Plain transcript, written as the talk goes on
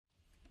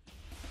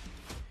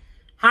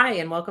Hi,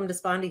 and welcome to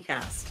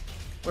SpondyCast,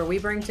 where we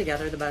bring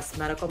together the best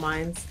medical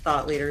minds,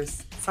 thought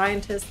leaders,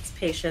 scientists,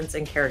 patients,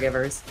 and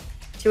caregivers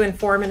to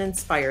inform and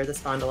inspire the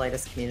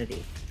spondylitis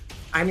community.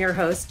 I'm your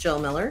host, Jill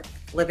Miller,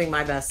 living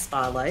my best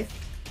spa life,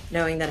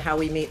 knowing that how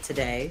we meet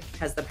today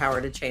has the power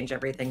to change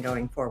everything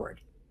going forward.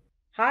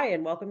 Hi,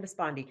 and welcome to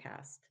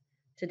SpondyCast.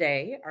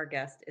 Today, our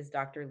guest is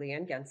Dr.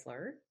 Lianne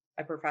Gensler,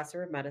 a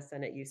professor of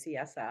medicine at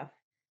UCSF,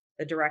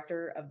 the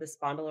director of the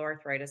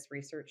Spondyloarthritis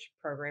Research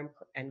Program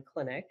and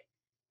Clinic,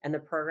 and the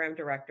program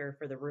director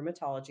for the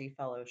Rheumatology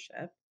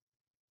Fellowship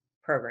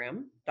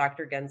program.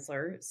 Dr.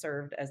 Gensler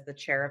served as the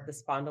chair of the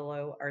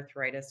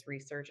Spondyloarthritis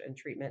Research and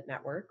Treatment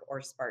Network, or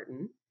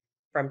SPARTAN,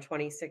 from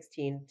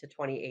 2016 to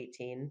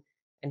 2018,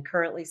 and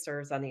currently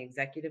serves on the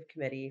executive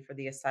committee for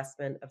the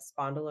assessment of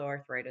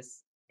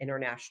Spondyloarthritis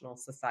International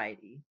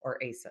Society,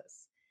 or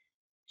ACES.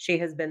 She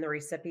has been the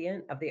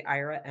recipient of the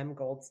Ira M.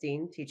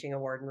 Goldstein Teaching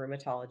Award in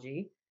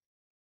Rheumatology,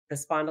 the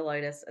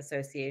Spondylitis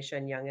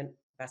Association Young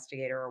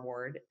Investigator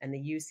Award, and the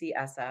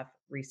UCSF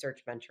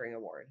Research Mentoring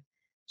Award.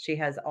 She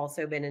has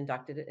also been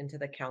inducted into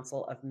the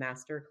Council of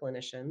Master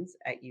Clinicians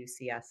at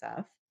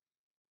UCSF,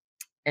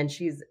 and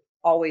she's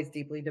always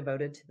deeply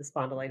devoted to the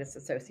Spondylitis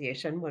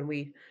Association when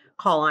we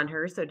call on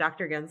her. So,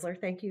 Dr. Gensler,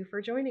 thank you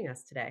for joining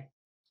us today.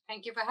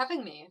 Thank you for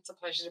having me. It's a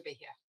pleasure to be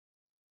here.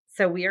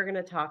 So, we are going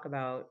to talk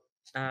about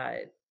uh,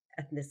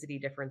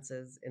 ethnicity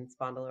differences in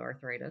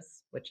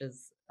spondyloarthritis, which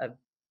is a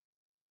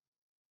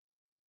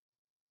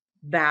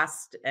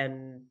vast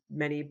and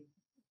many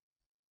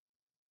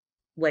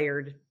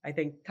layered, I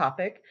think,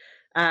 topic.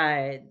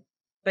 Uh,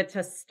 but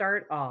to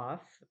start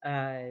off,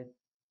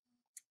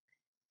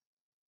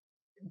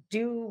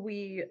 do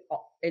we,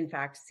 in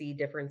fact, see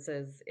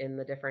differences in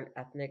the different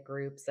ethnic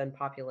groups and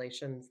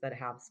populations that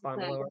have Mhm.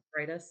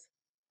 spondyloarthritis?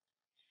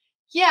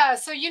 Yeah,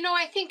 so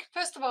I think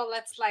first of all,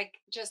 let's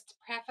just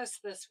preface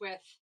this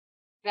with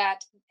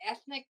that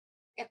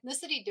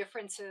ethnicity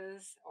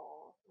differences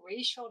or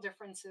racial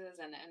differences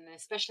and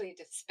especially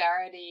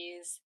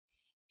disparities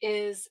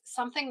is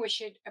something we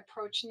should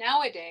approach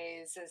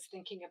nowadays as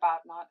thinking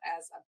about not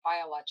as a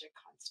biologic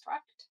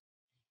construct,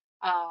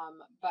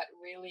 but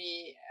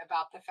really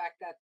about the fact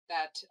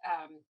that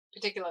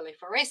particularly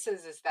for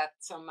races, is that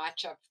so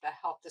much of the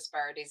health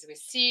disparities we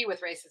see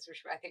with races,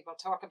 which I think we'll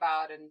talk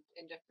about in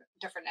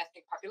different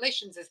ethnic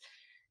populations,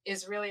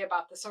 is really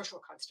about the social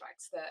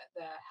constructs, the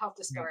health Right.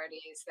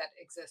 disparities that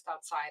exist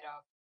outside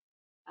of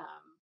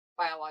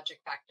biologic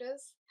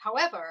factors.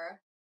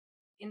 However,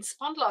 in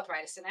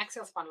spondyloarthritis, in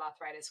axial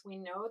spondyloarthritis, we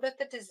know that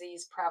the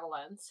disease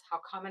prevalence, how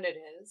common it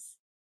is,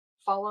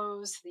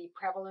 follows the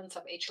prevalence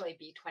of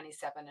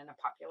HLA-B27 in a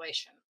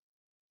population.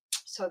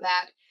 So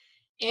that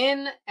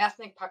in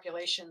ethnic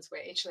populations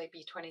where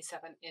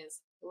HLA-B27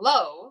 is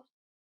low,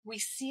 we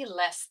see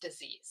less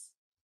disease,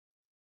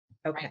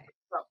 right? Okay.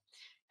 So,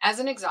 as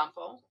an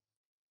example,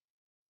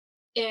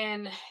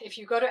 if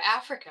you go to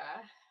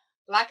Africa,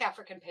 Black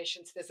African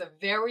patients, there's a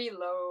very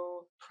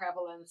low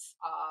prevalence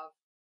of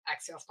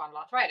axial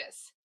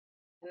spondyloarthritis.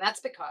 And that's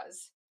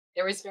because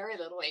there is very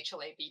little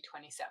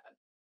HLA-B27.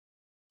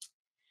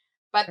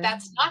 But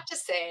that's Um, not to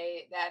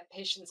say that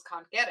patients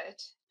can't get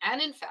it.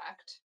 And in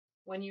fact,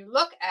 when you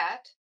look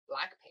at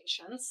Black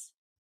patients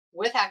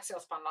with axial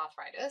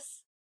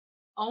spondyloarthritis,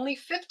 only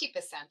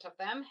 50% of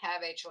them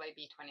have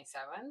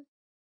HLA-B27,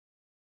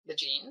 the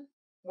gene,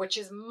 which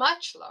is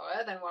much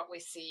lower than what we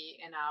see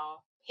in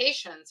our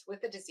patients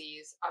with the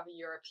disease of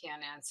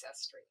European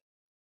ancestry.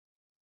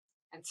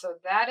 And so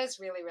that is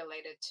really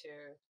related to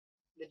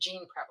the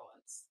gene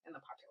prevalence in the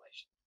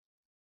population.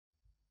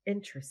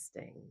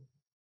 Interesting.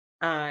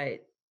 Uh,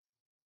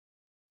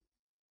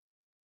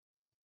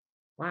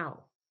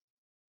 wow.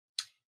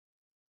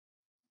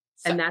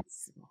 So, And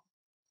that's,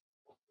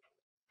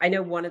 I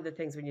know one of the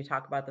things when you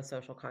talk about the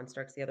social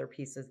constructs, the other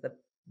piece is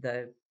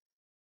the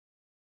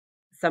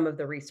some of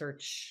the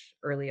research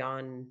early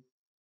on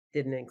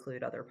didn't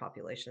include other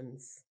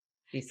populations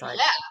besides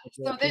yeah, the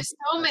so European. there's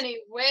so many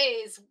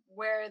ways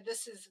where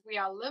we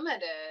are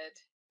limited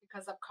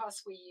because of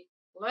course we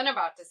learn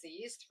about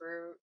disease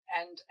through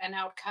and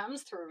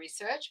outcomes through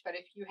research, but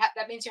if you have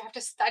that means you have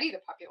to study the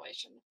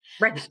population.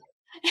 Right.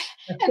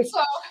 And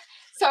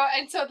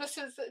so this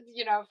is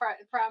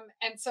from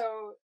and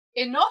so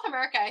in North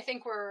America I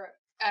think we're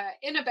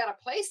in a better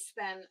place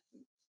than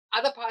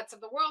other parts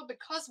of the world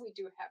because we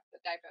do have the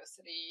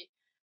diversity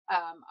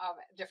of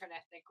different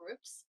ethnic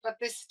groups, but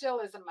there still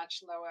is a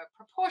much lower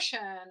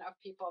proportion of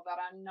people that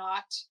are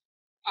not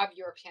of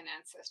European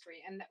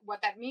ancestry. And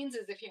what that means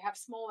is if you have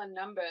smaller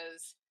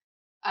numbers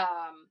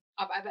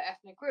of other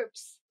ethnic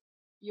groups,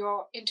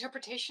 your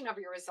interpretation of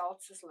your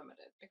results is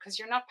limited because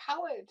you're not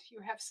powered.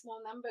 You have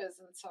small numbers,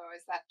 and so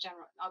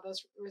are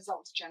those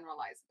results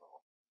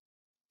generalizable?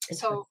 So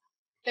Interesting.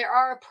 there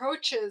are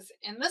approaches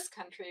in this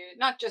country,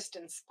 not just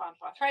in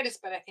spondyloarthritis,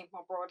 but I think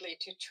more broadly,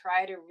 to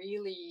try to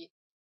really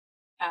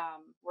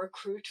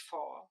recruit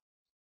for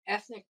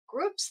ethnic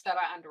groups that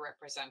are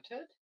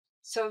underrepresented,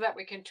 so that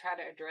we can try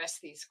to address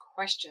these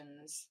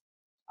questions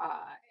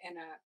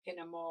in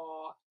a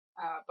more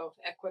both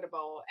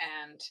equitable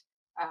and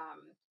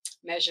um,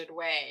 measured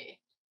way,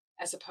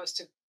 as opposed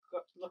to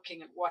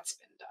looking at what's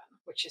been done,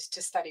 which is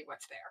to study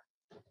what's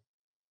there.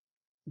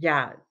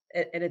 Yeah,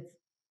 and it's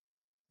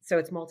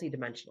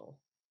multidimensional.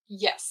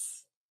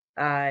 Yes.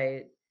 Uh,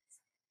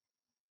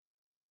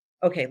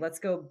 okay, let's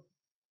go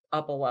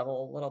up a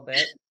level a little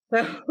bit.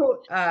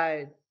 So,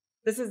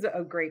 this is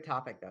a great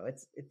topic, though.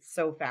 It's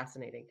so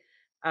fascinating,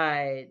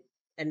 uh,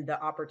 and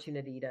the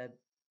opportunity to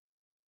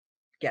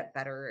get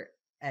better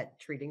at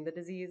treating the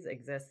disease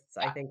exists,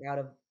 I Yeah. think, out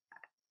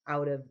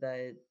of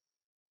the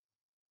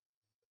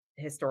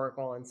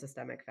historical and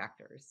systemic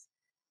factors.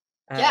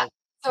 Yeah. Uh,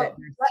 that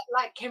So,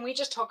 like, can we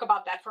just talk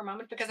about that for a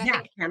moment? Because I Yeah,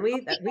 think can we?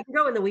 We can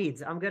go in the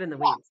weeds. I'm good in the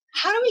yeah, weeds.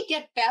 how do we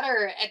get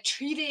better at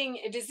treating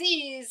a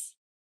disease?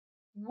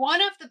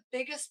 One of the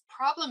biggest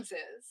problems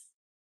is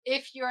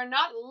if you're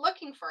not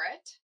looking for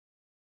it,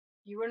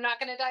 you are not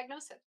going to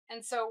diagnose it.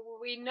 And so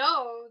we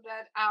know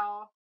that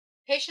our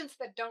patients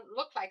that don't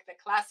look like the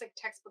classic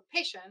textbook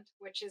patient,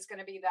 which is going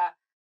to be the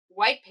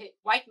white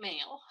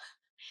male,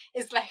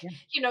 is like,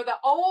 Yeah, the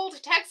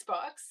old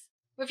textbooks.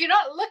 If you're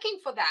not looking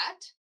for that,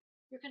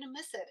 you're going to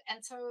miss it.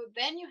 And so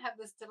then you have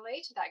this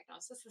delay to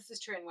diagnosis. This is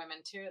true in women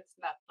too.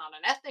 That's not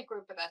an ethnic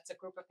group, but that's a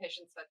group of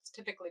patients that's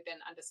typically been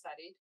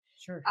understudied.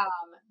 sure.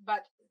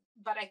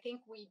 But I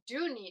think we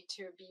do need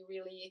to be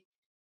really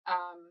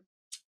um,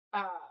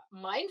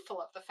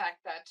 mindful of the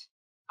fact that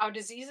our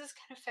diseases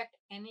can affect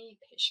any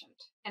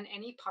patient and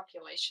any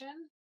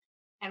population.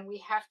 And we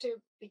have to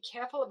be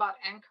careful about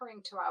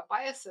anchoring to our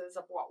biases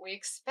of what we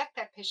expect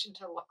that patient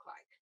to look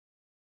like.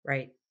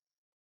 Right.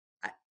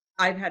 I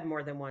I've had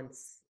more than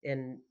once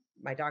in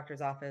my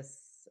doctor's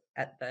office,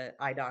 at the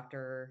eye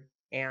doctor,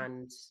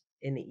 and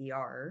in the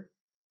ER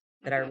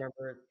that I Hmm.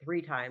 remember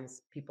 3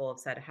 times people have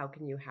said, "How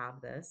can you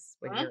have this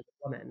when you're a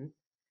woman?" And this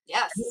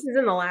Yes. is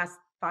in the last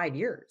 5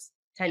 years,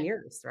 10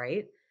 years,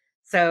 right?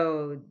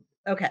 So,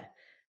 okay.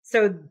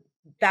 So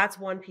that's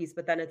one piece,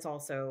 but then it's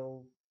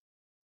also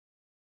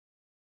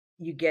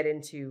you get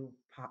into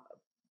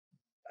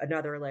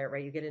another layer,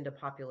 right? You get into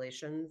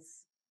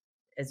populations,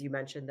 as you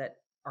mentioned,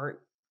 that aren't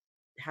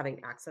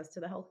having access to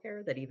the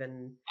healthcare that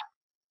even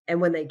and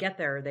when they get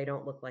there, they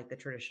don't look like the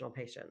traditional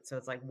patient. So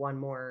it's like one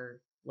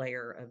more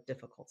layer of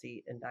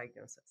difficulty in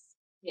diagnosis.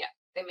 Yeah.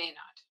 They may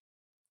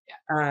not.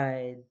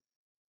 Yeah.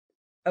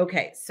 Uh,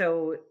 okay,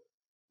 so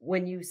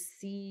when you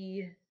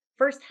see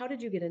first, how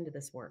did you get into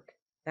this work?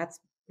 That's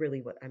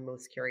really what I'm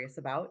most curious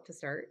about to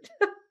start.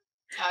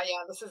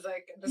 Yeah. This is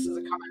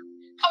a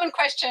common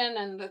question,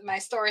 and my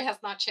story has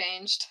not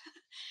changed.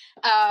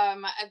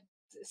 Um, I-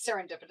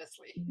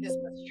 Serendipitously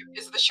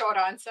is the short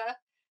answer.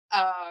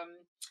 Um,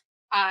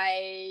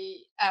 I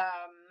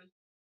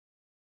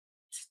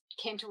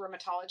came to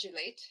rheumatology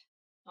late.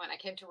 When I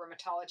came to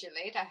rheumatology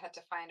late, I had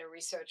to find a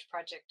research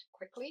project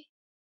quickly,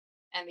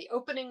 and the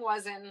opening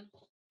was in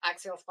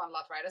axial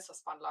spondyloarthritis or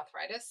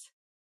spondyloarthritis,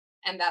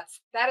 and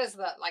that is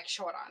the like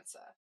short answer.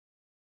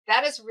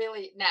 That is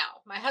really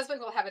now. My husband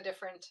will have a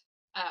different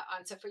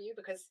answer for you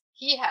because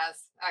he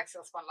has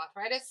axial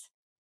spondyloarthritis.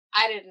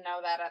 I didn't know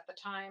that at the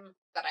time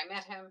that I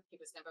met him. He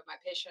was never my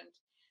patient,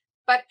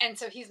 and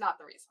so he's not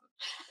the reason.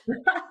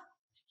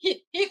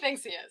 He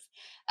thinks he is.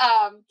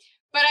 Um,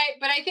 but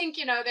I think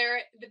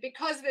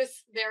because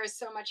there is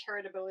so much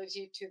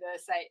heritability to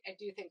this. I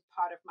do think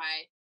part of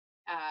my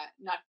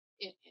not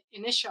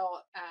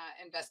initial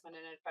investment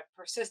in it, but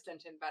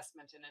persistent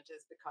investment in it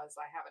is because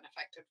I have an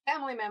affected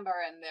family member,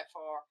 and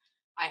therefore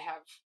I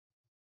have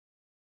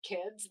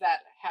kids that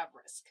have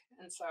risk,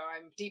 and so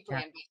I'm deeply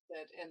Yeah,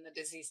 invested in the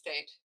disease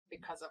state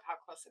because of how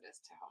close it is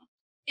to home.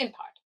 In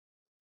part,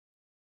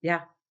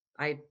 yeah.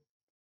 I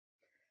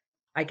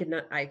I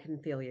can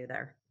feel you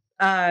there.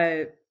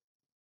 Uh,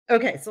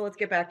 okay, so let's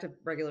get back to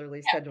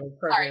regularly yeah. scheduled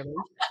Sorry. programming.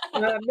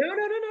 No,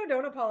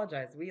 don't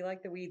apologize. We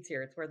like the weeds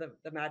here. It's where the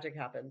magic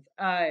happens.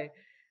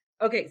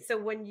 Okay, so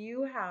when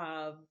you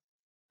have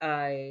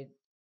uh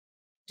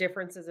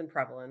differences in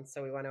prevalence,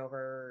 so we went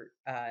over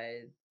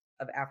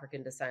of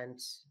African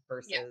descent Yeah.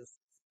 versus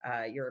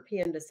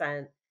European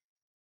descent.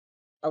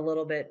 A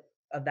little bit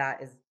of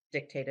that is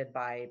dictated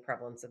by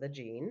prevalence of the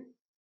gene.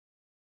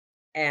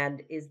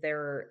 And is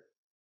there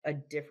a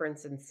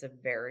difference in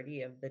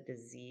severity of the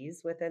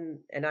disease within?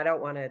 And I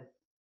don't want to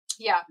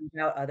Yeah.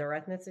 out other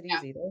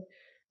ethnicities either.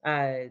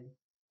 Uh,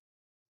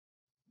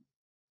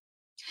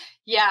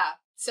 Yeah.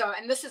 So,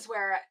 and this is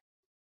where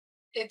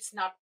it's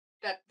not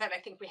that I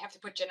think we have to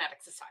put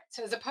genetics aside.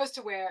 So, as opposed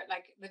to where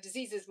like the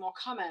disease is more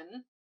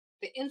common,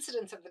 the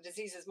incidence of the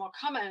disease is more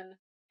common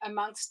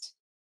amongst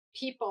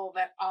people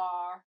that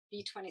are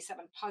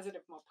B27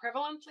 positive more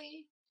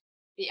prevalently.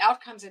 The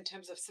outcomes in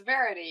terms of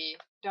severity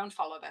don't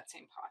follow that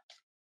same path.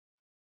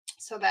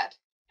 So that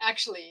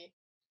actually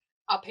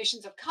our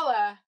patients of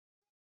color,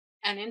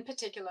 and in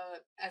particular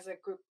as a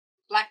group,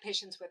 Black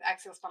patients with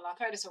axial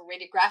spondyloarthritis or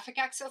radiographic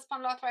axial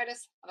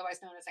spondyloarthritis,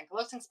 otherwise known as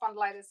ankylosing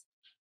spondylitis,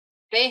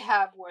 they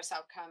have worse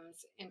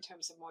outcomes in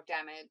terms of more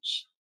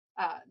damage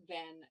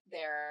than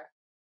their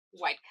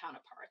white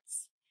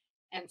counterparts.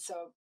 And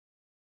so,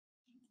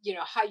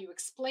 how you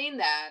explain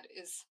that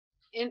is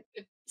in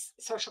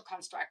social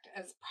construct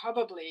as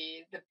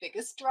probably the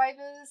biggest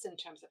drivers in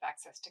terms of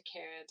access to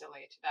care,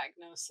 delay to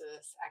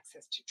diagnosis,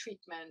 access to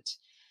treatment,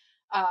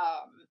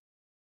 um,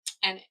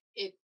 and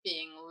it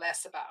being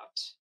less about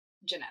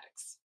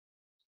genetics.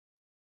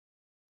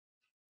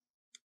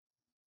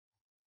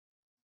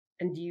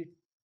 And do you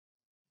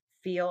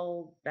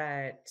feel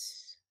that,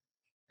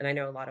 and I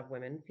know a lot of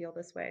women feel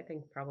this way, I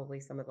think probably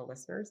some of the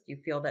listeners, do you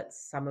feel that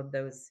some of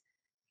those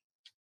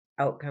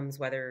outcomes,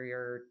 whether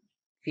you're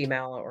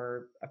female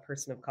or a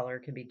person of color,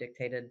 can be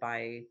dictated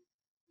by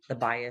the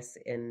bias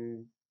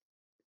in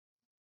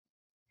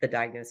the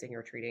diagnosing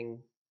or treating?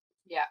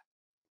 Yeah,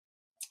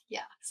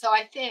 yeah. So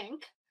I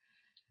think,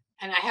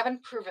 and I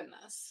haven't proven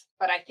this,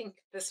 but I think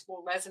this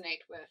will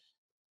resonate with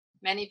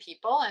many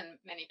people and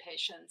many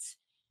patients,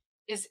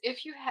 is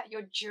if you had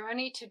your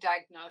journey to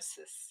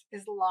diagnosis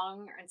is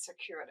long and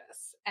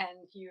circuitous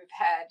and you've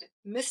had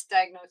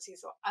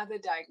misdiagnoses or other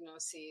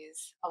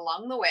diagnoses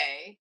along the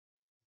way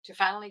to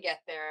finally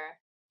get there,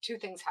 two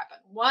things happen.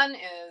 One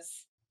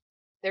is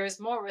there is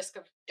more risk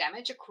of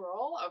damage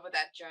accrual over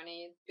that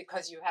journey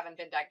because you haven't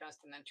been diagnosed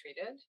and then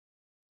treated.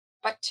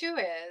 But two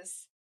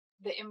is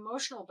the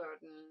emotional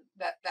burden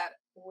that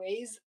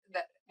weighs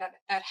that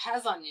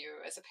has on you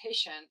as a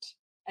patient,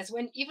 as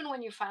when even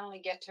when you finally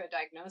get to a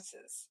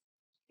diagnosis,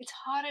 it's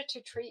harder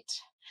to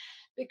treat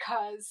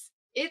because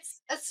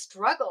it's a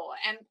struggle,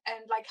 and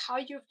like how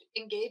you've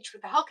engaged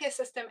with the healthcare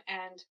system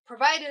and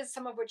providers,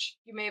 some of which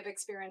you may have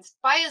experienced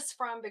bias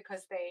from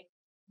because they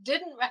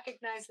didn't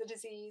recognize the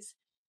disease,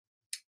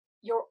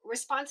 your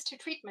response to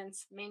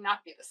treatments may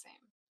not be the same.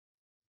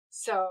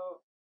 So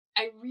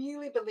I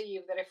really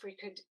believe that if we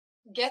could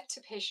get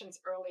to patients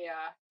earlier,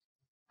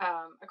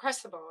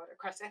 across the board,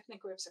 across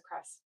ethnic groups,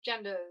 across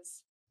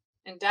genders,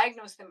 and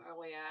diagnose them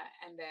earlier,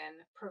 and then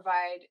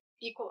provide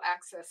equal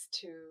access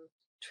to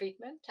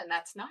treatment. And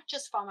that's not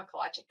just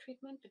pharmacologic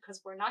treatment,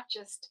 because we're not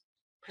just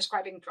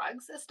prescribing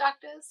drugs as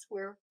doctors,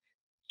 we're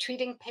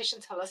treating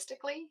patients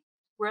holistically.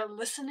 We're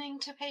listening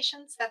to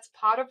patients. That's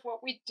part of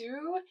what we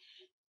do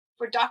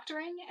for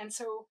doctoring. And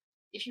so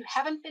if you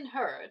haven't been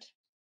heard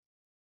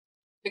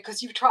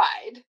because you've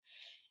tried,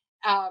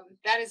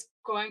 that is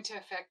going to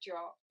affect your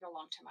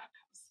long term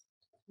outcomes.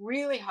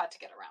 Really hard to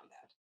get around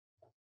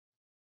that.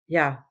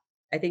 Yeah,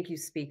 I think you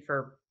speak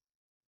for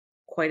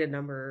quite a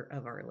number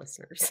of our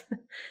listeners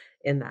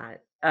in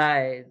that.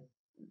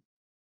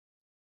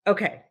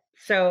 Okay,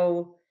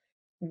 so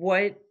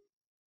what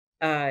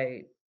uh,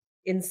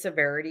 in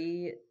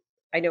severity,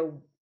 I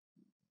know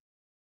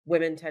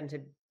women tend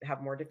to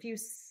have more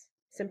diffuse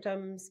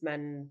symptoms,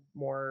 men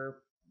more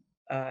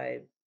uh,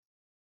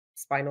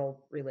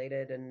 spinal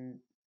related and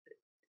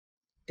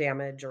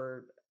damage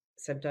or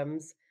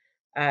symptoms.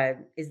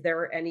 Is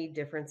there any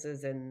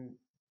differences in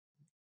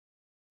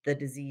the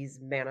disease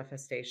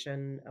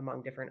manifestation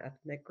among different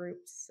ethnic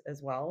groups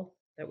as well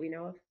that we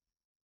know of?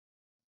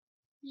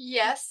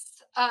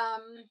 Yes,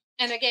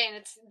 and again,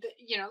 it's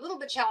a little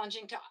bit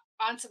challenging to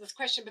answer this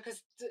question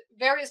because the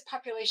various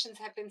populations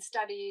have been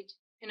studied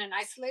in an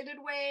isolated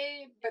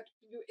way, but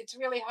it's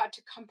really hard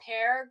to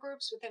compare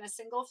groups within a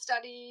single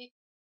study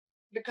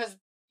because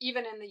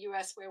even in the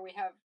US where we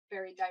have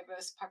very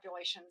diverse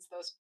populations,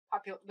 those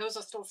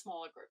are still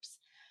smaller groups.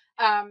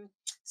 Um,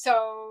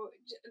 so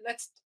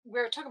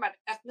we're talking about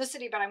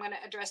ethnicity, but I'm going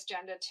to address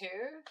gender too,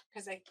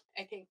 because I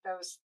think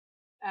those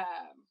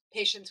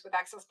patients with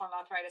axial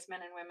spondyloarthritis,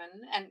 men and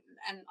women,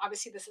 and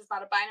obviously this is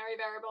not a binary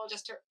variable.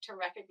 Just to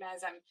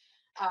recognize, I'm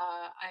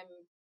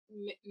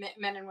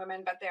men and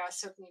women, but there are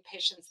certainly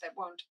patients that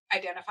won't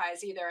identify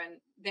as either,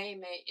 and they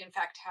may in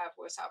fact have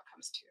worse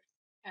outcomes too,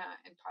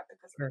 in part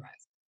because of the Sure.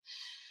 bias.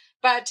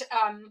 But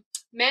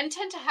men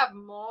tend to have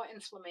more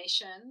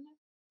inflammation,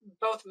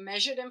 both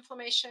measured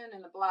inflammation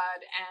in the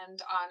blood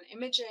and on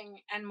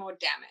imaging, and more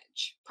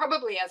damage,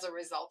 probably as a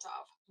result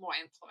of more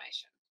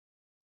inflammation.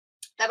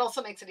 That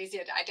also makes it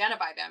easier to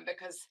identify them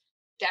because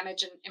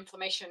damage and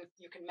inflammation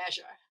you can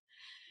measure.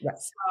 Yeah.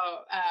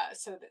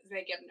 So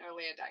they get an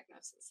earlier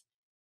diagnosis.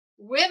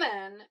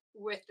 Women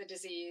with the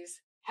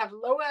disease have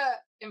lower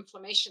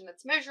inflammation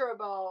that's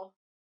measurable,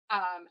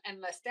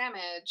 and less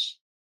damage.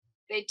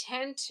 They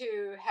tend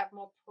to have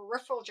more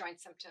peripheral joint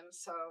symptoms.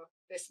 So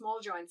their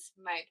small joints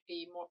might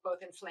be more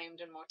both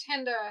inflamed and more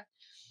tender.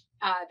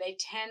 They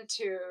tend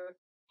to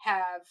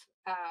have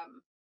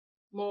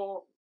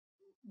more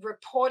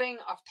reporting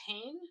of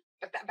pain,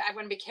 but I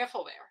want to be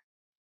careful there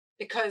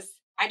because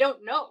I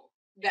don't know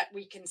that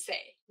we can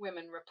say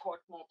women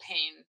report more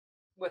pain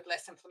with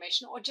less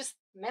inflammation or just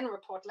men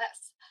report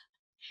less.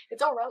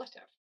 It's all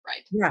relative,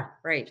 right? Yeah,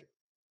 right.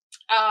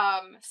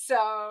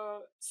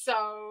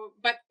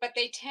 But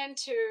they tend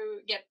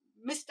to get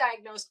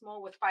misdiagnosed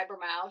more with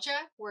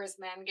fibromyalgia, whereas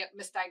men get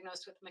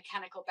misdiagnosed with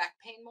mechanical back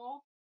pain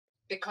more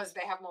because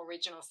they have more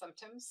regional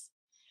symptoms.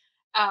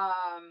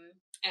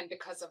 And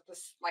because of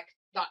this, like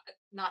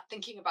not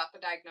thinking about the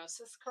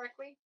diagnosis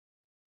correctly.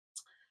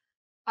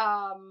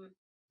 Um,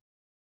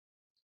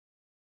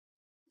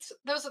 so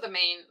those are the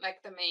main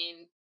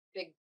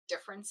big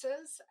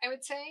differences, I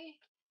would say.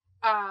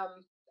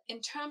 Um,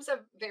 in terms of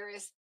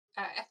various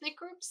ethnic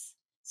groups.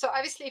 So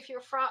obviously, if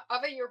you're from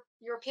of a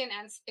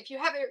if you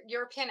have a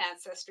European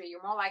ancestry,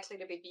 you're more likely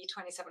to be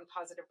B27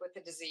 positive with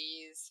the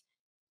disease.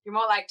 You're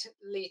more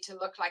likely to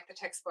look like the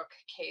textbook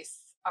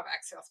case of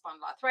axial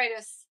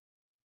spondyloarthritis.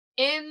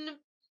 In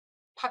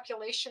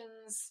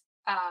populations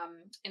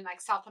in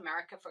like South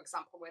America, for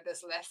example, where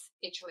there's less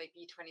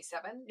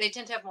HLA-B27, they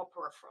tend to have more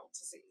peripheral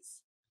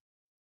disease,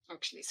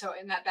 actually. So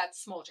in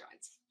that's small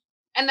joints,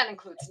 and that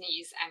includes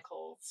knees,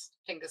 ankles,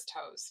 fingers,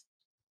 toes.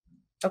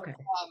 Okay.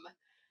 Um,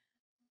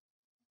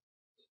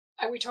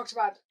 and we talked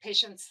about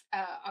patients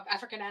of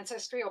African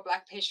ancestry or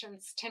Black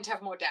patients tend to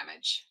have more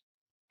damage,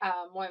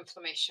 more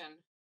inflammation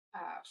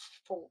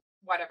for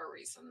whatever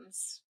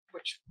reasons,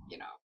 which,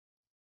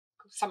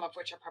 some of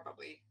which are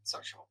probably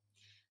social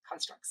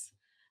constructs.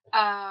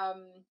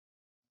 Um,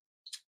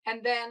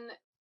 and then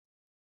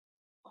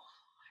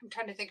I'm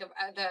trying to think of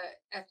the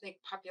ethnic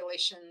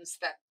populations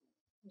that,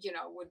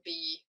 would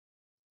be,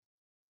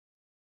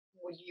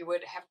 would you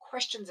would have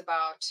questions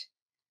about.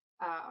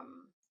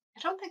 I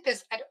don't think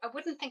I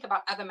wouldn't think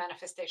about other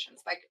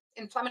manifestations like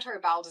inflammatory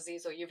bowel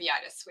disease or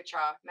uveitis, which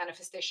are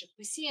manifestations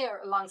we see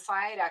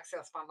alongside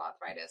axial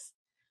spondyloarthritis.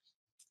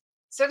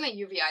 Certainly,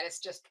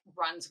 uveitis just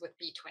runs with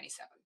B27.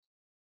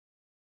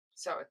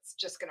 So it's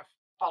just going to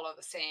follow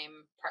the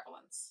same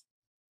prevalence.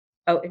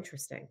 Oh,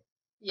 interesting. I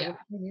Yeah.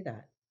 never knew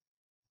that.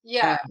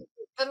 Yeah. Um,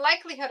 The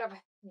likelihood of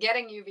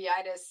getting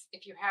uveitis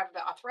if you have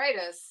the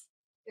arthritis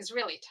is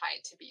really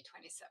tied to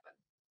B27.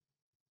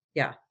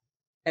 yeah,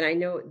 and I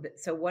know that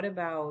so what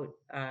about,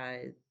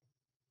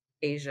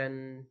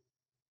 Asian,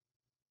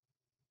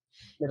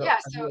 Yeah,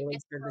 Middle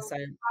Eastern so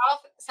descent?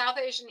 South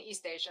Asian,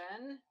 East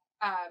Asian,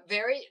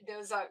 very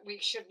those are we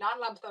should not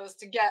lump those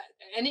to get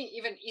any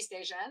even East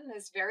Asian.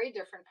 There's very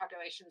different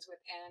populations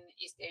within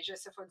East Asia.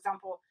 So, for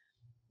example,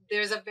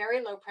 there's a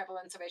very low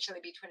prevalence of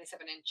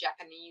HLA-B27 in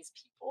Japanese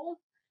people,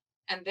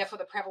 and therefore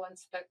the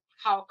prevalence that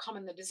how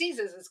common the disease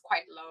is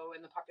quite low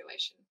in the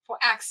population for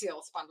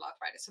axial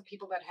spondyloarthritis. So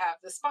people that have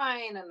the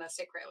spine and the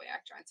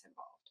sacroiliac joints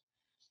involved.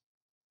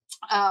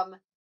 Um,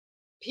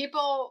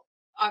 People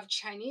of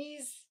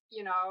Chinese,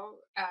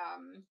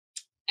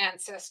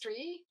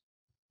 ancestry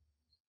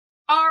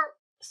are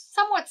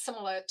somewhat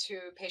similar to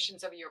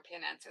patients of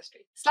European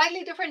ancestry.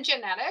 Slightly different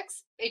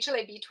genetics.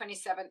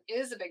 HLA-B27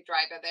 is a big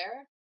driver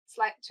there.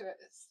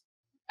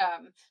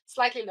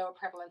 Slightly lower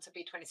prevalence of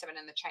B27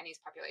 in the Chinese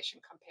population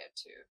compared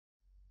to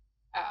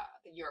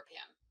the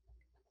European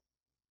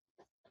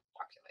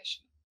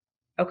population.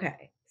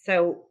 Okay,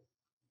 so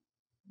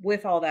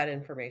with all that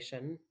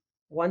information,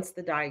 once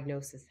the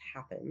diagnosis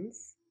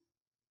happens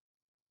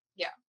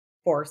Yeah.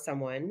 for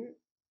someone,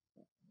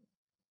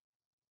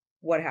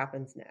 what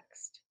happens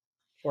next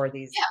for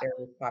these Yeah.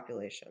 various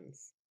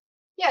populations?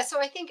 Yeah, so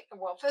I think,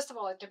 well, first of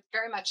all,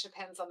 very much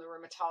depends on the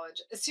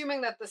rheumatologist.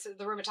 Assuming that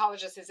the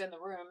rheumatologist is in the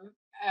room,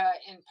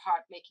 in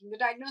part making the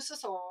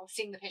diagnosis or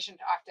seeing the patient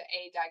after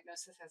a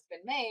diagnosis has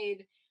been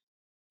made,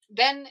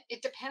 then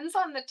it depends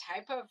on the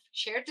type of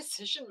shared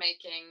decision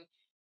making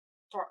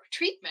for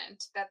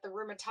treatment that the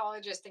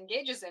rheumatologist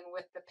engages in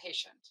with the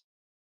patient.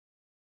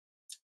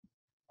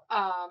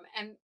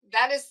 And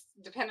that is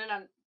dependent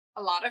on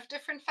a lot of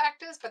different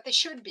factors, but there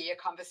should be a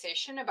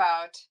conversation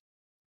about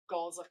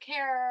goals of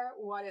care,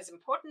 what is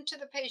important to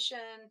the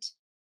patient,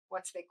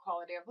 what's their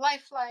quality of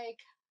life like,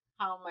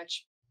 how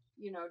much,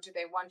 do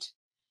they want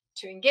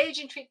to engage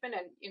in treatment,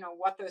 and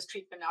what those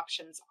treatment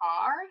options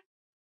are.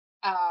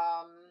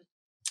 Um,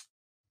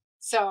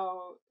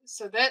 so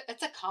that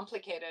it's a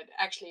complicated,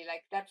 actually,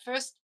 like that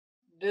first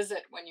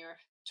visit when you're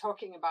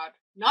talking about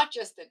not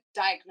just the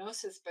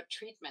diagnosis but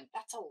treatment.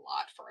 That's a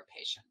lot for a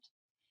patient.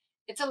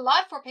 It's a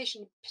lot for a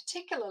patient,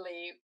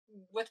 particularly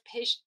with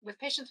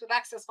patients with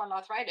axial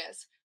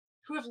spondyloarthritis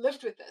who have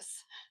lived with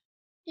this,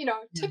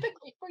 Yeah.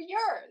 typically for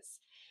years.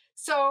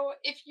 So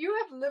if you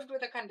have lived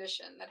with a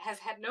condition that has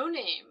had no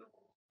name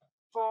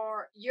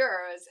for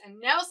years, and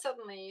now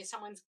suddenly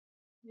someone's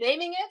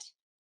naming it,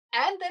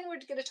 and then we're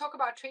going to talk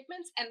about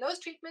treatments, and those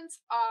treatments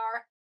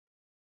are,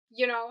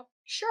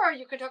 sure,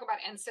 you can talk about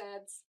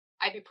NSAIDs,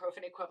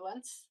 ibuprofen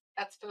equivalents.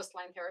 That's first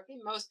line therapy.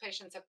 Most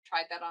patients have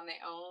tried that on their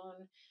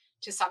own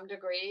to some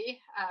degree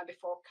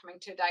before coming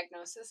to a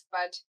diagnosis.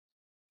 But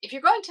if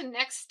you're going to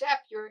next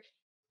step, you're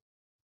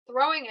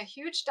throwing a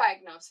huge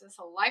diagnosis,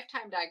 a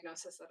lifetime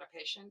diagnosis at a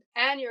patient,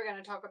 and you're going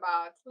to talk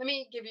about, let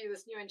me give you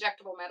this new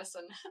injectable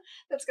medicine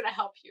that's going to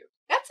help you.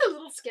 That's a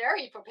little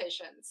scary for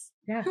patients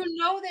Yeah. who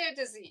know their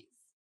disease.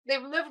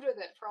 They've lived with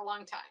it for a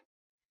long time.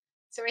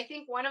 So I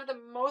think one of the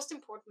most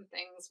important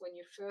things when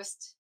you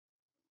first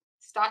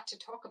start to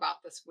talk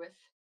about this with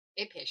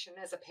a patient,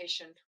 as a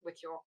patient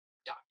with your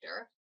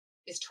doctor,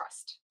 is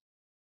trust.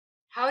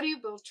 How do you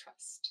build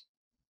trust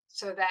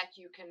so that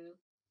you can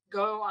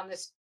go on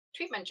this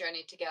treatment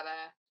journey together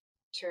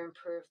to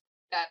improve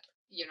that,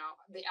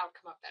 the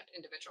outcome of that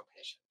individual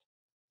patient?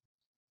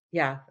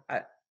 Yeah,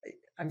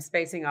 I'm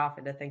spacing off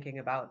into thinking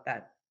about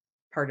that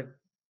part of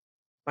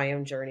my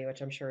own journey,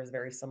 which I'm sure is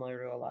very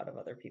similar to a lot of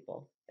other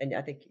people. And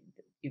I think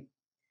you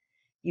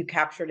you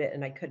captured it,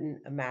 and I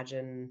couldn't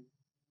imagine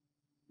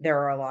there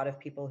are a lot of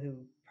people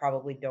who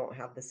probably don't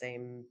have the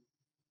same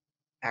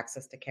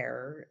access to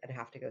care and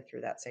have to go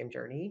through that same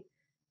journey.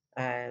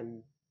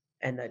 Um,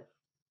 and that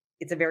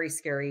it's a very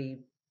scary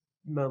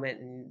moment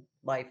in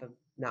life of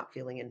not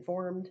feeling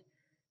informed,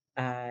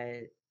 uh,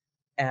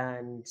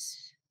 and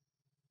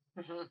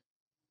Hmm.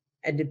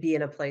 to be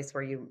in a place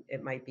where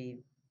it might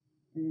be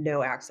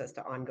no access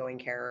to ongoing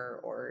care.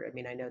 Or I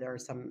mean, I know there are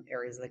some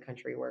areas of the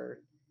country where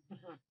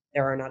Hmm.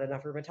 there are not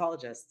enough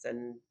rheumatologists,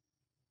 and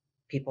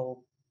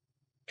people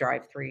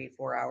drive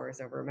 3-4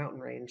 hours over a mountain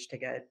range to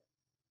get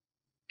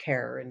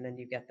care, and then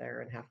you get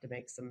there and have to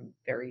make some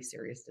very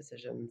serious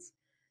decisions.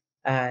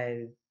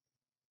 uh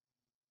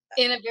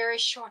In a very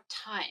short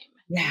time.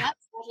 And yeah,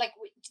 that's like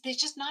there's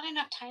just not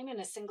enough time in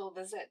a single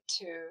visit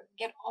to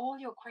get all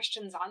your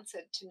questions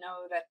answered to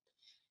know that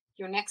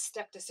your next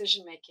step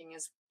decision making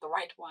is the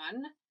right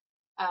one.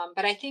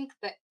 But I think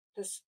that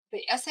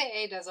the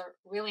SAA does a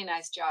really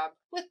nice job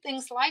with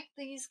things like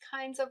these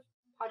kinds of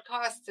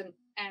podcasts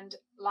and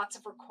lots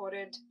of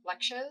recorded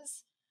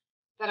lectures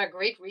that are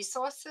great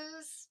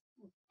resources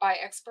by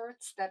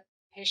experts that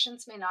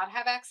patients may not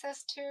have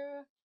access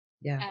to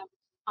yeah, and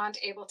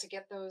aren't able to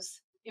get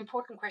those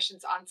important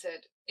questions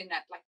answered in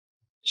that like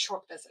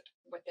short visit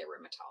with their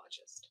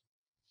rheumatologist.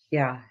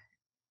 yeah.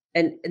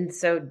 And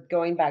so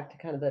going back to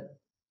kind of the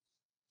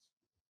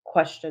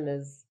question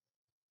is,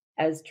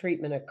 as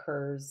treatment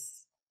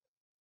occurs,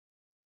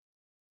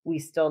 we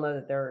still know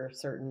that there are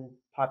certain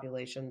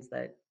populations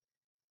that,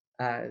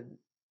 uh,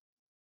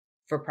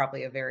 for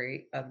probably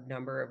a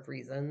number of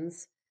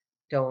reasons,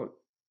 don't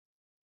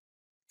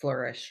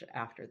flourish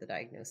after the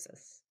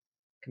diagnosis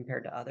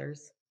compared to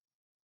others.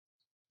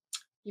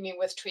 You mean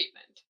with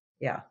treatment?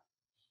 Yeah,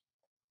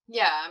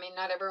 Yeah, I mean,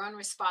 not everyone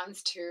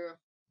responds to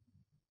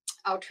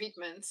our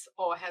treatments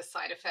or has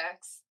side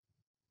effects.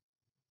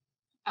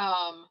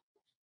 Um,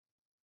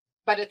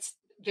 but it's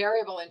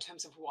variable in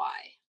terms of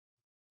why,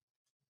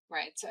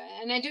 right? So,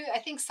 and I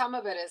think some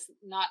of it is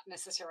not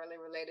necessarily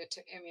related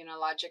to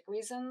immunologic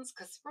reasons,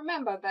 because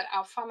remember that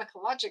our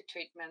pharmacologic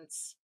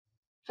treatments,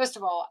 first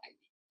of all,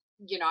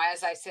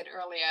 as I said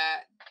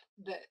earlier,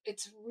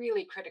 it's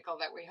really critical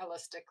that we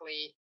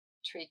holistically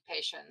treat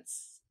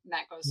patients. And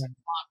that goes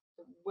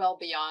right. well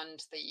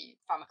beyond the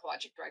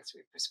pharmacologic drugs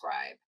we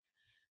prescribe.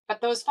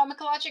 But those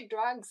pharmacologic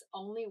drugs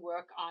only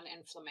work on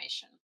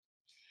inflammation.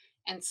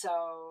 And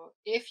so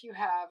if you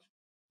have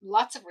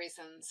lots of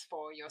reasons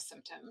for your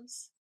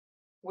symptoms,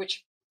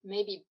 which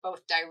may be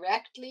both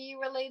directly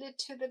related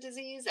to the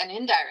disease and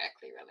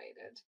indirectly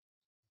related,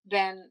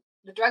 then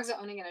the drugs are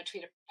only going to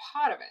treat a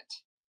part of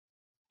it.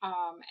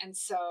 And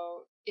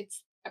so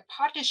it's a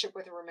partnership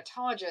with a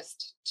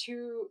rheumatologist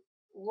to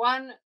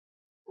one,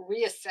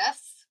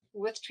 reassess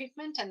with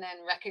treatment and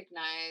then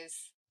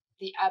recognize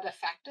the other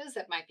factors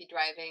that might be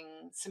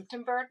driving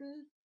symptom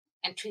burden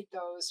and treat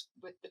those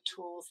with the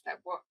tools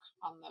that work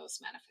on those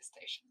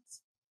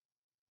manifestations.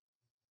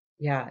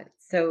 Yeah.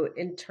 So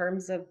in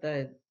terms of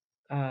uh,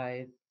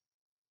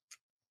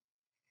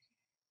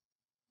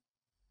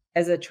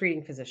 as a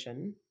treating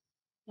physician,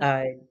 Mhm.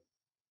 uh,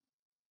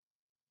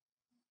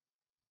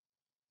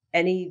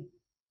 anything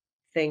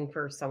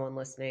for someone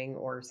listening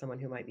or someone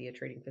who might be a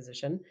treating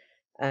physician,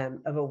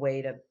 of a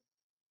way to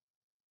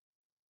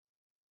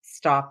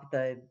stop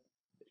the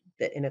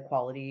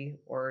inequality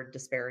or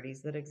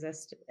disparities that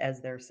exist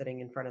as they're sitting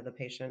in front of the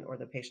patient or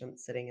the patient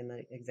sitting in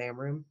the exam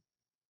room?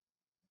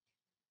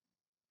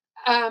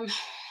 Um,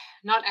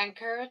 Not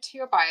anchor to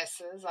your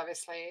biases,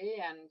 obviously,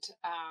 and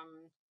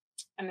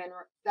then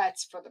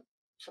that's for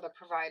the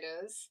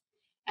providers,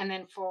 and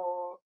then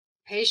for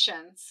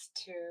patients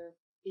to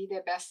be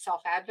their best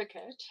self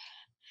advocate.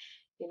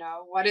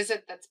 What is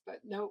it that's but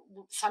no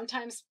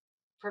sometimes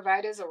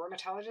providers or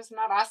rheumatologists are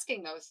not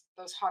asking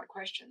those hard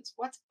questions.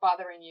 What's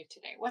bothering you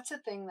today? What's the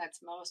thing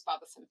that's most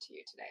bothersome to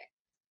you today?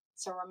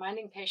 So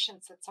reminding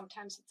patients that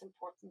sometimes it's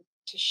important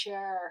to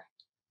share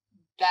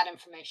that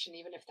information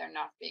even if they're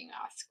not being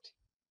asked,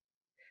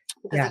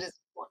 because Yeah, it is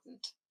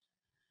important.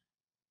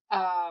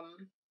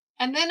 um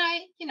and then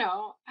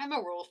I'm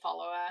a rule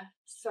follower,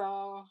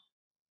 so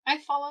I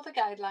follow the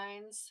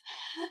guidelines.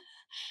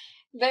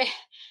 They,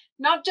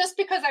 not just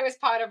because I was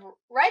part of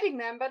writing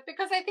them, but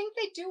because I think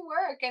they do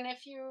work. And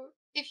if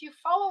you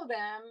follow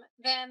them,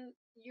 then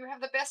you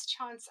have the best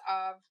chance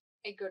of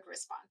a good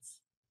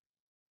response.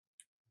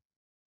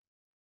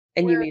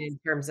 and you Where, mean in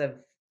terms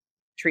of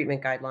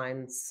treatment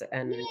guidelines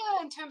and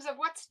yeah, in terms of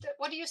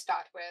what do you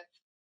start with?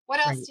 What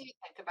else right. do you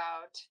think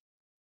about?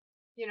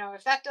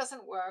 If that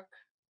doesn't work,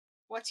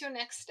 what's your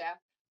next step?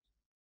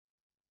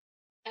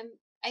 And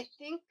I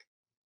think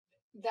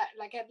that,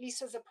 like, at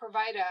least as a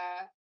provider,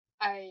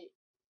 I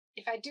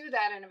if I do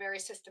that in a very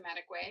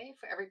systematic way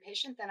for every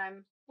patient, then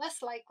I'm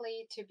less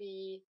likely to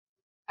be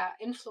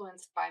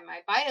influenced by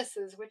my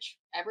biases, which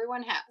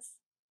everyone has.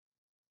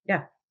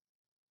 Yeah.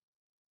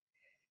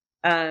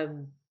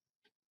 Um,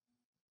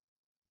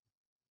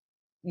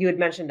 you had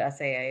mentioned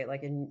SAA,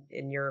 like,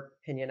 in your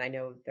opinion, I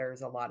know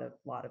there's a lot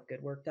of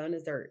good work done.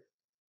 Is there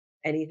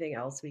anything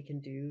else we can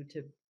do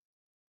to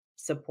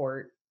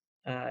support,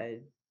 uh,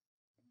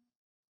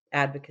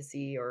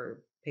 advocacy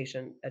or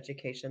patient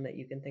education that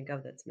you can think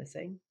of that's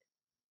missing?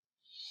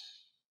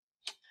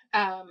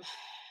 Um,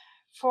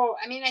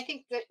 I mean, I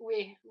think that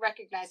we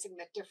recognizing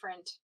that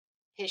different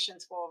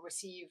patients will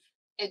receive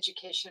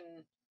education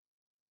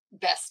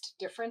best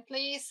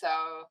differently. So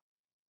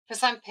for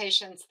some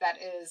patients, that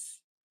is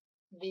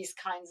these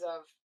kinds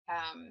of,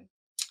 um,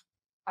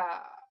 uh,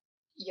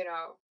 you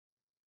know,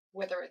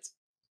 whether it's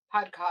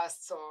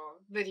podcasts or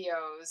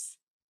videos,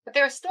 but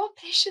there are still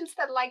patients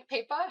that like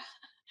paper.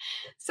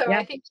 So Yeah,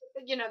 I think,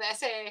 the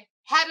SpA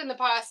had in the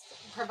past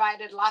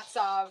provided lots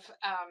of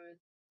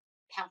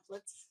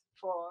pamphlets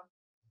for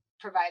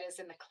providers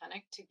in the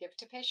clinic to give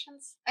to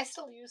patients. I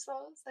still use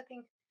those. I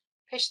think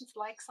patients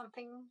like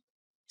something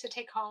to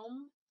take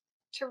home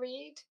to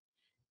read.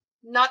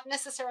 Not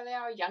necessarily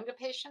our younger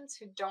patients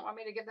who don't want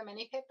me to give them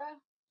any paper,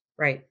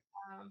 right.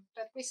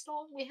 but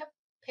we have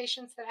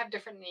patients that have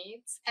different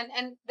needs,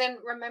 and then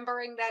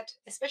remembering that,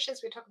 especially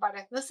as we talk about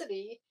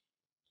ethnicity,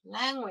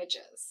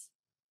 languages.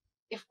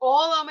 If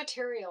all our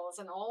materials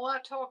and all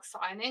our talks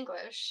are in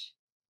English,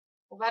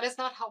 well, that is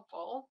not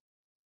helpful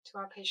to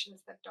our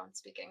patients that don't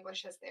speak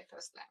English as their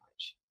first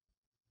language.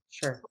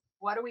 Sure.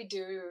 What do we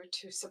do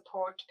to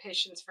support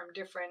patients from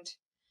different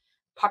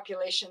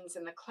populations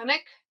in the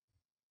clinic?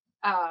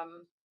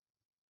 Um,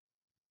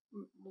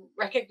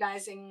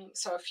 Recognizing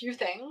a few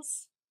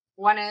things.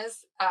 One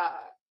is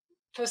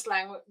first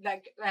language,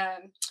 like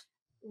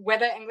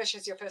whether English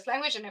is your first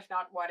language, and if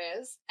not, what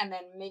is, and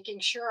then making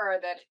sure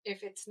that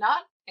if it's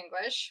not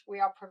English, we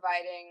are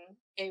providing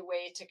a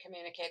way to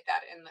communicate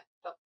that in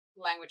the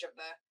language of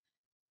the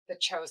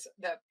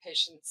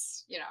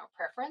patient's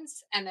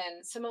preference, and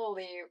then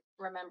similarly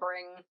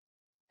remembering.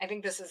 I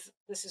think this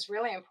is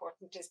really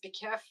important. Is be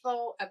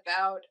careful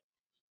about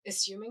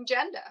assuming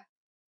gender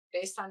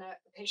based on a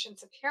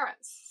patient's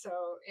appearance. So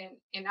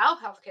in our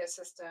healthcare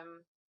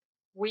system,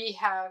 we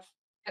have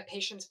a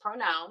patient's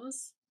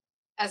pronouns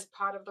as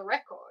part of the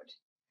record.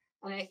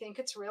 And I think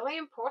it's really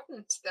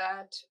important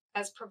that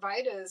as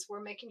providers, we're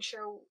making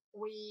sure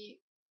we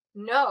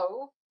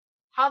know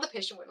how the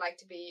patient would like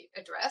to be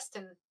addressed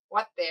and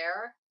what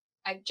their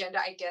gender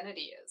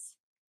identity is,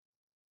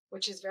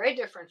 which is very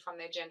different from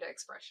their gender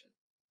expression.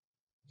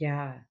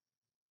 Yeah.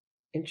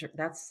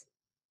 That's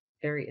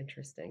very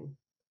interesting.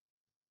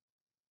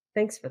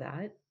 Thanks for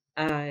that.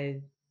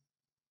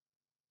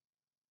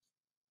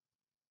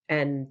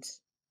 And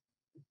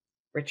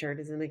Richard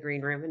is in the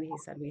green room, and he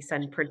said we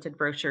send printed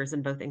brochures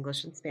in both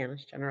English and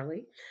Spanish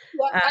generally.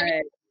 Yeah, Uh, I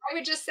mean, I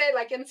would just say,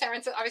 like in San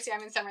Francisco, obviously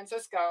I'm in San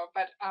Francisco,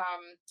 but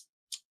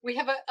we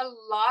have a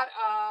lot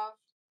of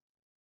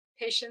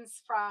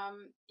patients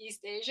from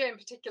East Asia in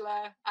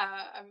particular.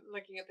 I'm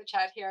looking at the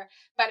chat here,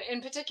 but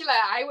in particular,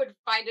 I would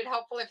find it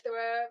helpful if there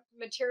were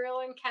material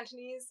in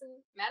Cantonese and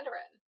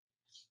Mandarin.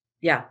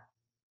 yeah.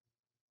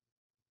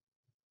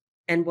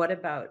 And what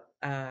about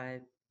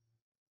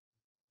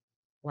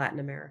Latin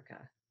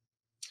America?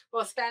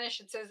 Well, Spanish,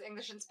 it says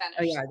English and Oh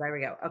Spanish. yeah, there we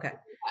go. Okay.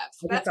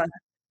 So Okay, so that is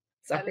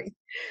sorry.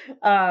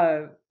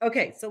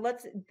 Okay, so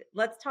let's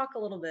talk a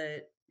little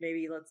bit.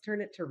 Maybe let's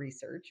turn it to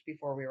research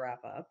before we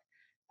wrap up.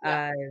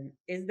 yeah.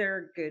 Is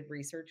there good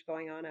research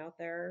going on out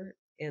there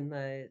in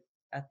the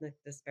ethnic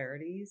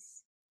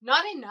disparities?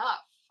 Not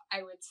enough,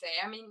 I would say.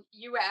 I mean,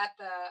 you were at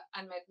the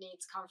Unmet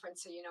Needs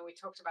conference, so we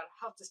talked about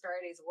health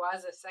disparities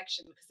was a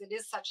section because it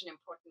is such an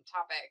important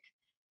topic.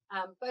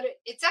 But it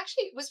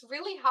was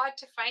really hard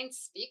to find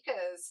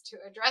speakers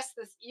to address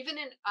this, even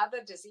in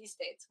other disease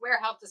states. Where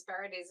health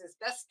disparities is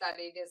best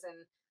studied is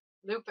in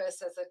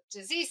lupus as a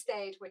disease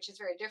state, which is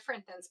very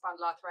different than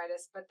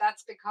spondyloarthritis. But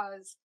that's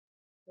because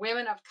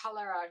women of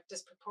color are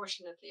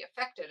disproportionately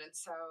affected, and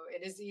so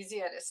it is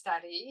easier to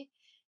study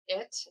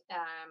it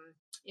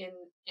in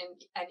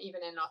and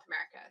even in North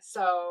America.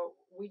 So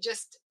we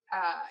just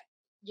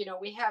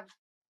we have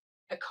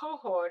a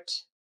cohort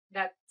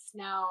that's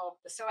now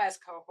the SOAS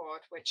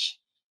cohort, which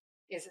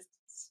is,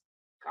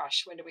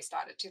 gosh, when did we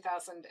start it?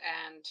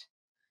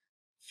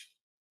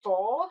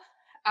 2004.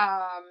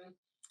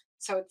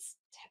 So it's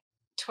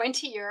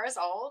 20 years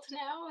old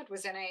now. It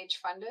was NIH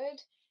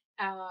funded.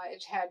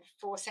 It had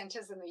 4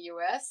 centers in the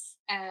US.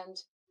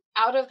 And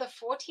out of the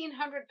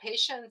 1,400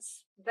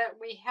 patients that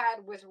we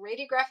had with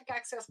radiographic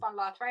axial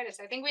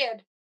spondyloarthritis, I think we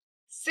had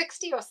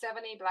 60 or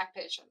 70 Black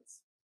patients.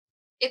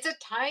 It's a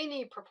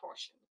tiny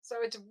proportion. So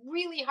it's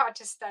really hard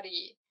to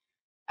study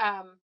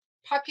um,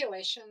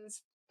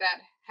 populations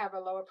that have a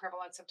lower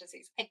prevalence of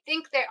disease. I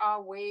think there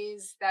are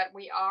ways that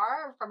we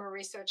are, from a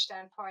research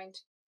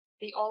standpoint,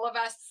 the All of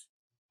Us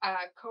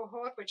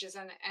cohort, which is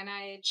an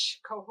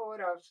NIH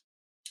cohort of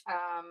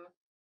um,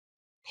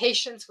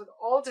 patients with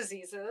all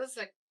diseases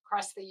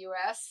across the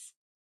US,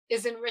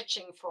 is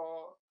enriching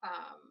for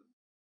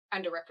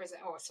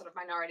underrepresented or sort of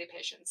minority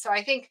patients. So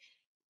I think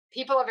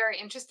people are very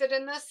interested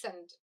in this,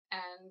 and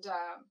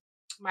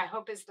my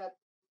hope is that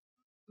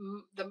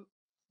the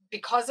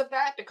because of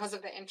that, because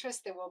of the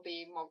interest, there will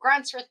be more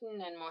grants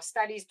written and more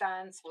studies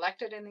done,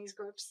 selected in these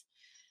groups.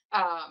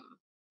 Um,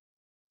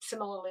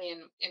 Similarly,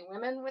 in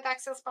women with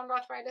axial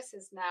spondyloarthritis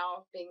is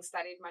now being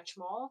studied much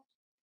more.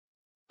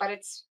 but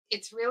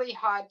it's really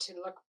hard to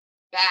look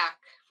back.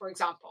 For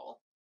example,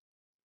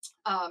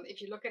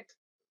 if you look at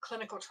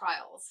clinical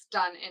trials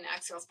done in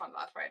axial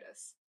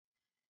spondyloarthritis,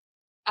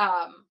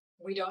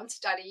 we don't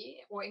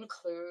study or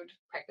include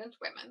pregnant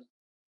women.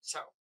 So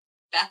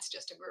that's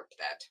just a group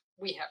that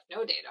we have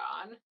no data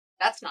on.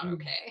 That's not Mm.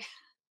 okay.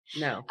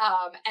 No.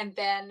 And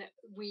then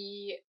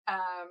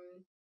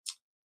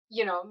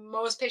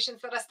most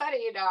patients that are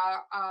studied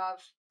are of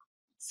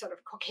sort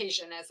of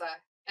Caucasian as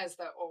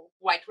the or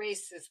white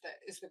race is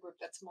the group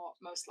that's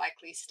most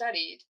likely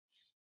studied.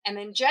 And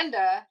then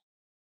gender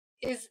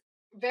is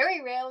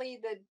very rarely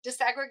the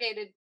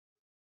disaggregated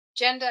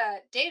gender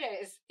data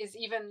is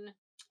even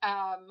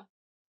um,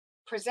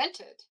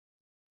 presented.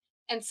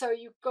 And so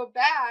you go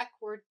back,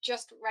 we're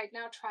just right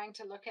now trying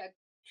to look at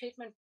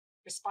treatment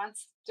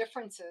response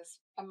differences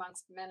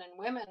amongst men and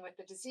women with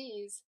the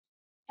disease.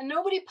 And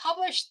nobody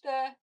published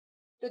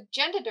the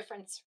gender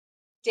difference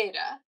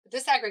data, the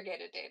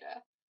disaggregated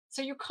data.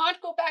 So you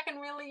can't go back and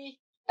really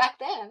back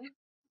then.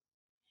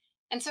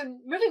 And so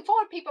moving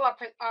forward, people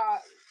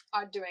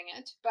are doing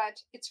it,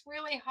 but it's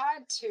really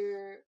hard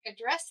to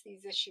address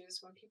these issues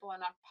when people are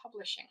not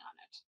publishing on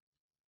it.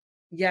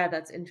 Yeah,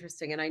 that's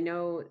interesting, and I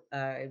know,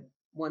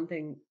 one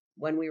thing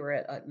when we were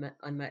at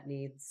Unmet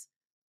Needs,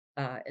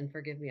 and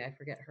forgive me, I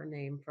forget her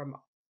name from,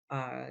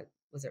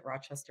 was it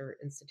Rochester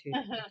Institute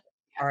Mhm.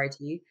 Yeah.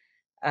 RIT?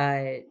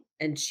 Uh,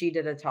 and she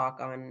did a talk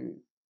on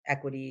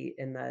equity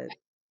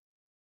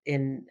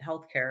in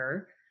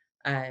healthcare,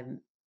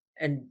 um,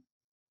 and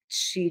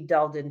she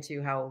delved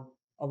into how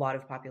a lot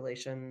of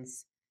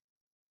populations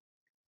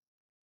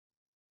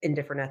in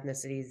different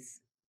ethnicities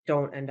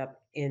don't end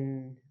up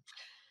in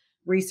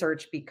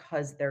research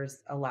because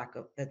there's a lack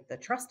of the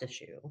trust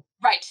issue.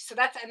 Right. So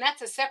that's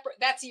a separate.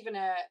 That's even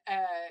a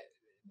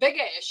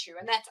bigger issue,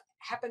 and that's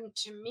happened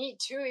to me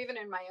too. Even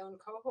in my own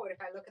cohort, if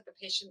I look at the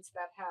patients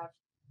that have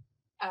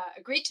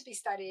agreed to be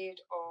studied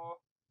or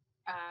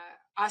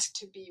asked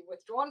to be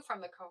withdrawn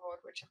from the cohort,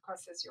 which of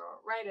course is your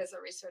right as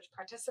a research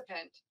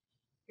participant,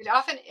 it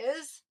often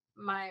is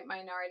my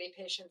minority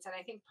patients, and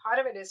I think part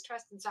of it is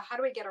trust. And so, how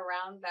do we get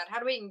around that? How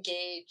do we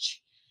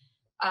engage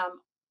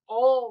um,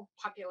 all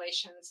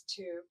populations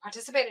to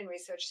participate in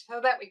research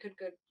so that we could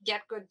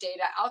get good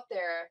data out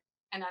there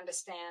and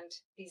understand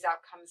these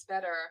outcomes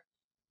better?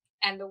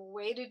 And the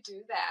way to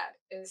do that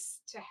is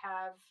to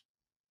have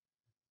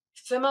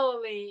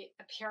similarly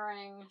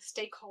appearing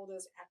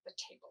stakeholders at the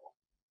table.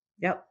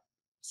 Yep.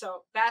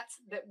 So that's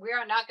that we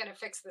are not going to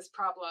fix this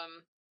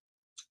problem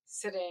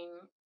sitting,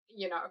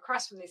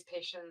 across from these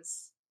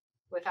patients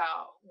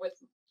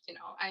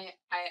I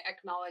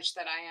acknowledge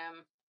that I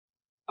am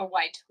a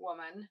white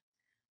woman,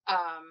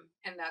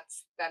 and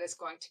that is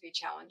going to be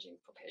challenging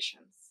for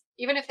patients,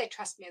 even if they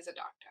trust me as a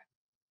doctor.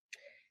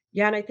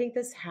 Yeah, and I think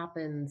this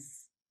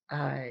happens,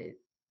 I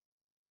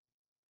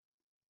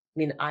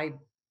mean, I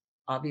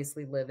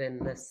obviously live in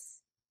this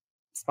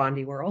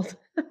spondy world,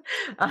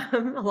 a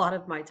lot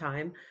of my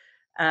time,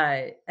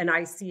 and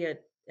I see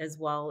it as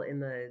well in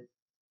the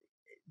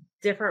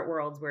different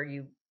worlds where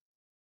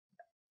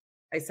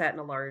I sat in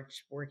a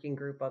large working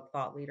group of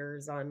thought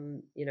leaders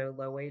on,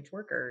 low wage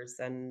workers,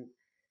 and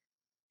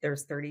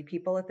there's 30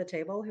 people at the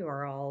table who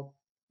are all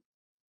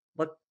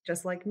look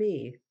just like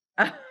me.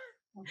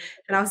 Mhm.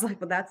 And I was like,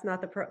 "Well, that's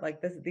not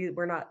like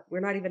we're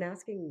not even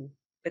asking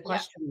the Yeah,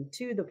 question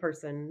to the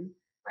person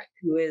right.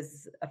 who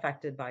is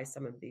affected by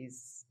some of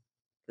this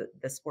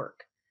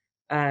work."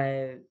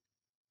 Uh,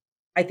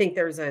 I think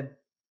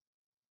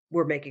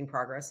we're making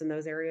progress in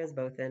those areas,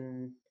 both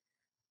in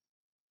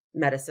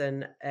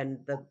medicine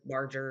and the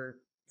larger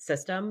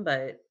system,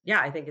 but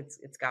yeah, I think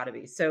it's gotta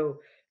be.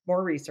 So,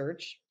 more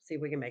research, see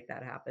if we can make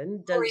that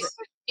happen. Or Does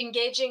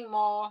engaging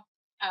more,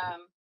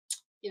 um,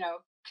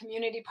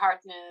 community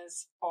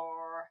partners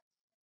or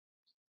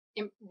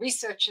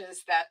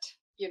researchers that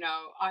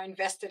are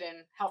invested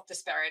in health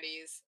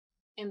disparities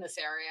in this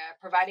area,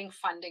 providing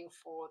funding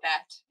for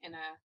that in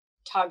a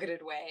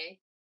targeted way.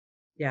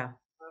 Yeah,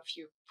 If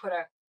you put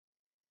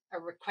a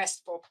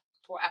request for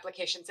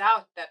applications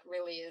out that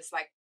really is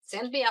like,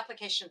 send me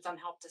applications on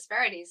health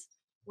disparities,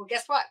 well,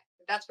 guess what?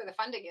 If that's where the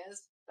funding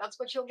is, that's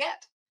what you'll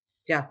get.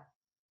 yeah,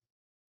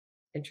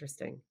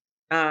 interesting.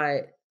 Uh,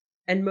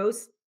 and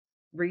most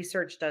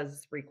research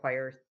does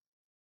require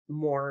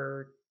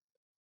more,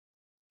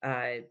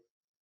 uh,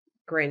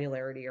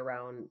 granularity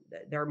around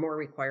there are more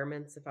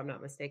requirements, if I'm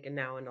not mistaken,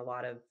 now in a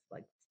lot of,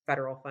 like,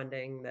 federal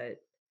funding that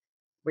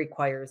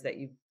requires that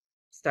you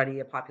study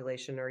a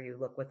population or you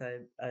look with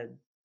a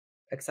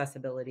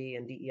accessibility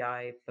and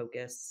DEI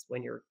focus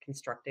when you're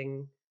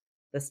constructing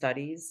the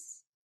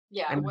studies.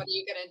 Yeah, I'm what are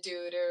you going to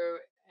do to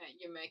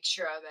you make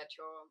sure that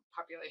your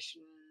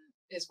population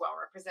is well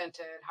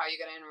represented? How are you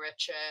going to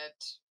enrich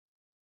it?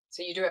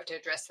 So you do have to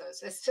address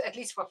those, at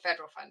least for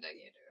federal funding.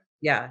 You do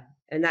Yeah,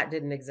 and that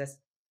didn't exist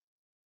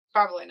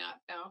probably not.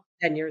 No,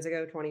 10 years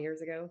ago, 20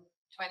 years ago,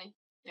 20.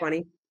 Yeah,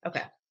 20?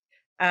 Okay.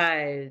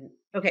 yeah,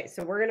 Okay,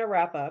 so we're gonna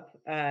wrap up.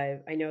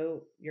 I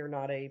know you're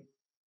not a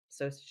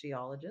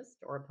sociologist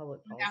or a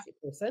public yeah, policy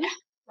yeah. person.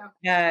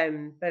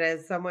 No. But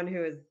as someone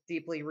who is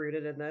deeply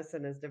rooted in this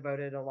and has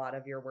devoted a lot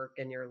of your work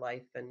and your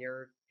life and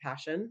your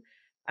passion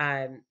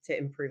to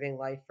improving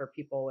life for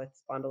people with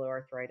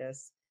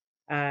spondyloarthritis,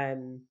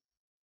 um,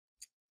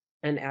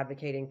 and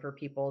advocating for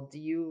people, do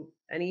you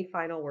any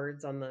final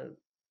words on the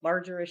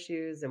larger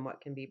issues and what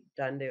can be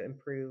done to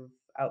improve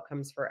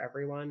outcomes for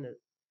everyone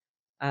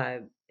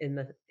in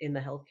the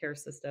healthcare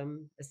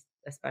system,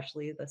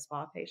 especially the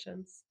SPA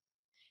patients?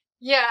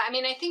 Yeah, I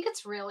mean, I think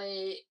it's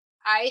really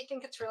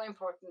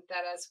important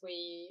that as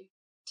we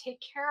take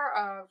care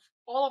of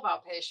all of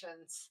our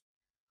patients,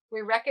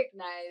 we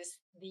recognize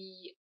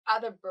the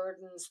other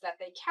burdens that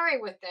they carry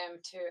with them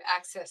to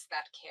access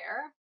that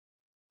care.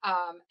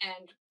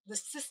 And the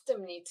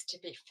system needs to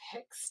be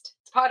fixed.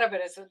 Part of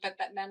it is, but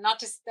not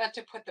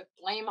to put the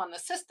blame on the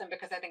system,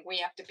 because I think we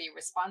have to be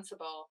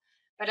responsible.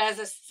 But as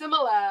a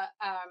similar,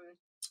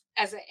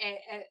 as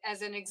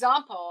an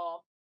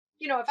example,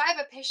 if I have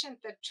a patient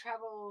that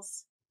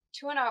travels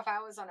 2.5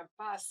 hours on a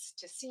bus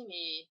to see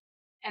me,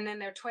 and then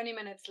they're 20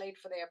 minutes late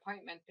for their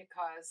appointment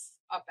because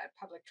of that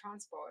public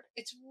transport,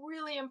 it's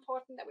really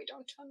important that we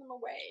don't turn them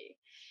away,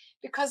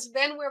 because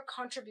then we're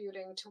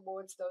contributing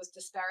towards those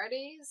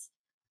disparities.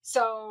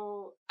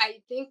 So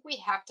I think we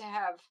have to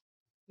have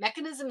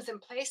mechanisms in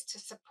place to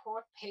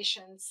support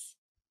patients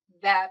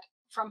that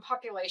from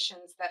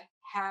populations that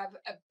have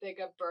a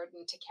bigger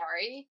burden to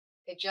carry.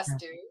 They just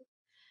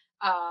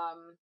do.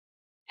 Um,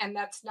 and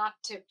that's not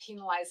to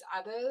penalize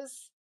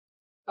others,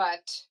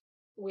 but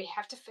we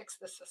have to fix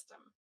the system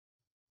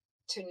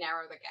to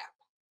narrow the gap.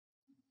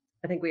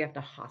 I think we have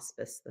to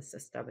hospice the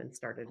system and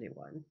start a new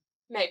one.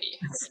 Maybe.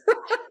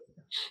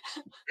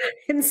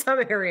 In some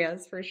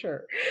areas, for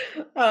sure.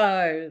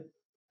 Uh,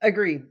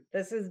 Agreed.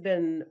 This has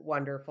been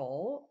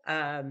wonderful.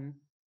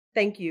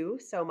 Thank you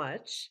so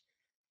much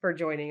for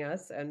joining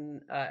us,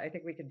 and, I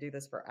think we could do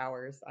this for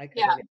hours. I could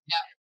Yeah.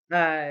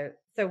 anyway.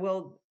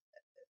 So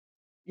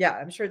yeah,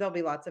 I'm sure there'll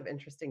be lots of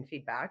interesting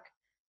feedback.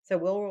 So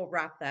we'll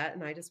wrap that,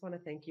 and I just wanna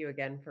thank you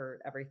again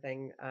for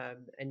everything,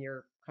 and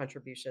your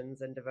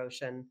contributions and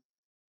devotion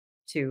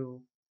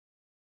to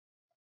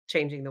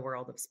changing the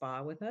world of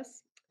spa with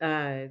us.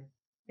 Uh,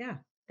 yeah,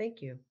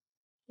 thank you.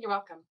 You're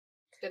welcome.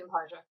 It's been a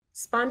pleasure.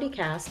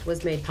 SpondyCast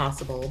was made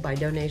possible by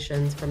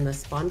donations from the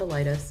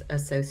Spondylitis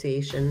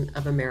Association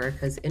of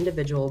America's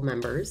individual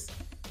members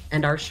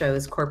and our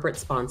show's corporate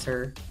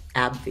sponsor,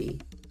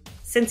 AbbVie.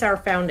 Since our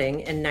founding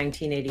in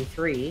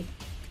 1983,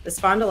 the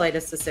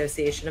Spondylitis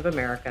Association of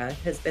America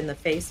has been the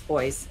face,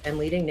 voice, and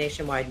leading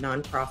nationwide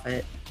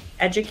nonprofit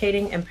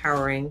educating,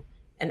 empowering,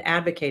 and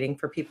advocating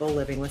for people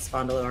living with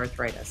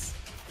spondyloarthritis.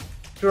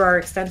 Through our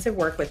extensive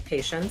work with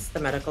patients, the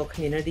medical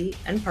community,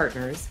 and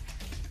partners,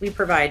 we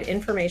provide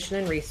information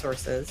and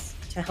resources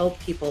to help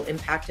people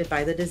impacted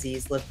by the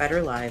disease live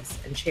better lives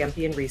and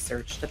champion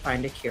research to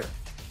find a cure.